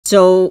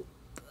So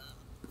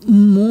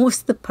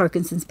most of the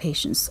Parkinson's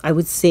patients, I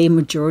would say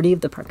majority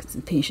of the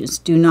Parkinson's patients,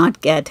 do not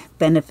get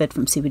benefit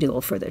from CBD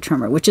oil for their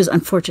tremor, which is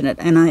unfortunate.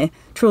 And I'm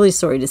truly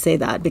sorry to say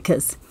that,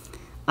 because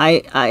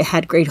I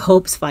had great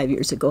hopes 5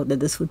 years ago that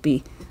this would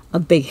be a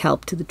big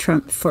help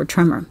to for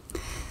tremor.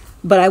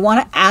 But I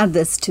want to add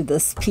this to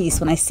this piece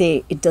when I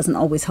say it doesn't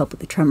always help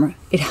with the tremor.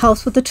 It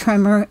helps with the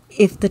tremor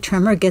if the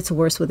tremor gets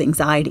worse with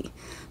anxiety.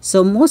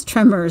 So most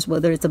tremors,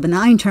 whether it's a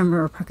benign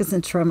tremor or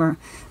Parkinson's tremor,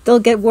 they'll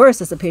get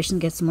worse as the patient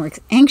gets more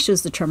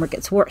anxious, the tremor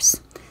gets worse.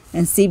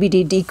 And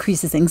CBD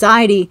decreases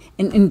anxiety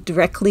and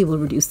indirectly will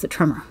reduce the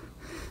tremor.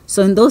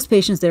 So in those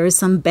patients, there is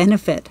some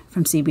benefit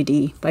from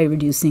CBD by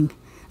reducing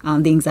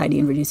the anxiety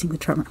and reducing the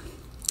tremor.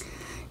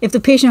 If the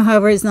patient,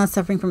 however, is not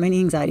suffering from any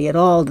anxiety at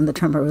all, then the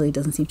tremor really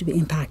doesn't seem to be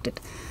impacted.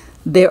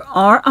 There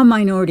are a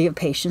minority of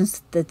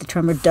patients that the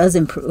tremor does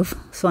improve,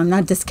 so I'm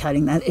not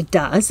discounting that. It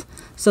does.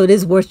 So it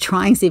is worth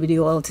trying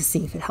CBD oil to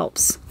see if it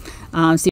helps.